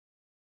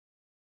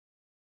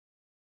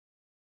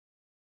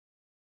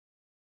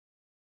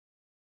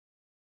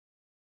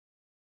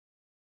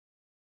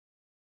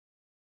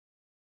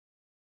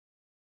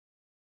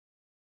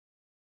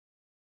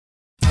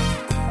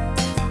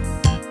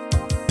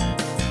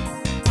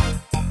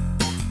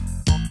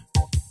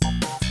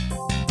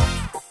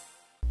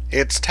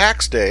It's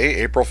tax day,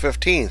 April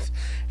 15th,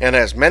 and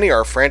as many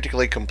are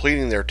frantically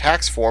completing their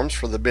tax forms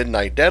for the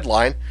midnight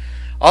deadline,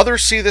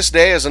 others see this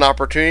day as an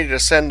opportunity to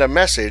send a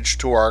message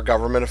to our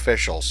government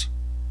officials.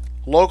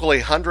 Locally,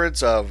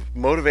 hundreds of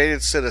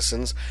motivated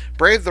citizens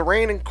braved the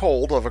rain and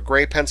cold of a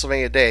gray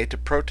Pennsylvania day to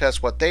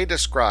protest what they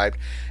described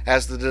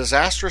as the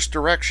disastrous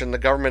direction the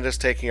government is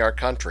taking our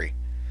country.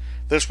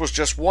 This was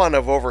just one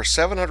of over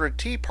 700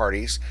 tea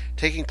parties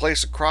taking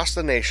place across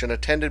the nation,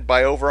 attended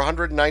by over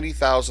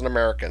 190,000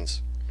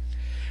 Americans.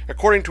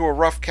 According to a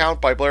rough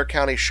count by Blair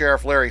County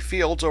Sheriff Larry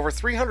Fields, over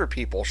 300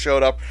 people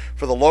showed up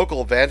for the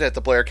local event at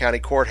the Blair County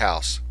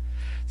Courthouse.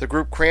 The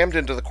group crammed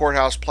into the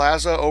courthouse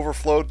plaza,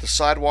 overflowed the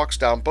sidewalks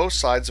down both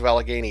sides of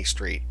Allegheny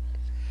Street.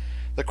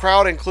 The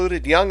crowd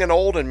included young and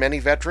old and many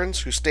veterans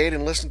who stayed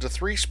and listened to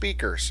three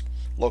speakers: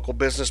 local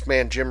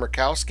businessman Jim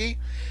Murkowski,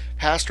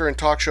 pastor and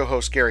talk show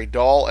host Gary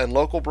Dahl, and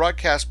local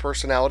broadcast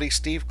personality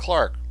Steve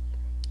Clark.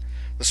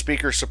 The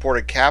speakers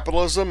supported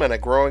capitalism and a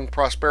growing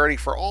prosperity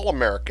for all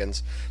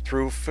Americans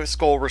through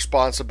fiscal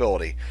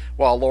responsibility,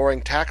 while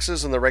lowering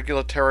taxes and the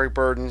regulatory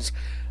burdens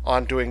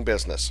on doing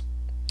business.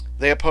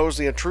 They opposed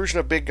the intrusion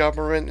of big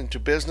government into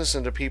business,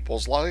 into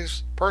people's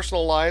lives,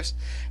 personal lives,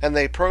 and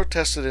they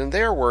protested, in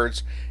their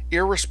words,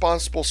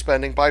 irresponsible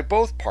spending by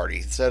both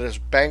parties that is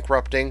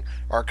bankrupting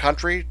our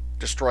country,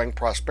 destroying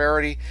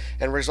prosperity,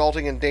 and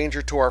resulting in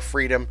danger to our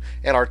freedom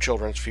and our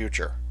children's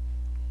future.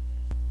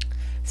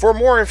 For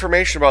more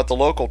information about the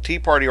local Tea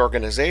Party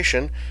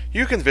organization,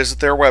 you can visit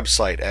their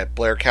website at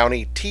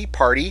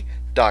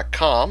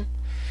blaircountyteaparty.com.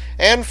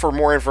 And for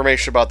more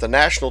information about the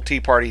National Tea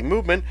Party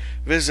movement,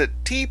 visit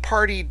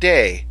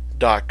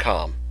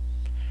teapartyday.com.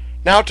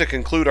 Now, to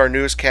conclude our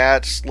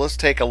newscast, let's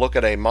take a look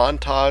at a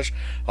montage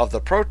of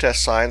the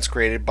protest signs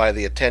created by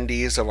the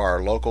attendees of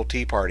our local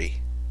Tea Party.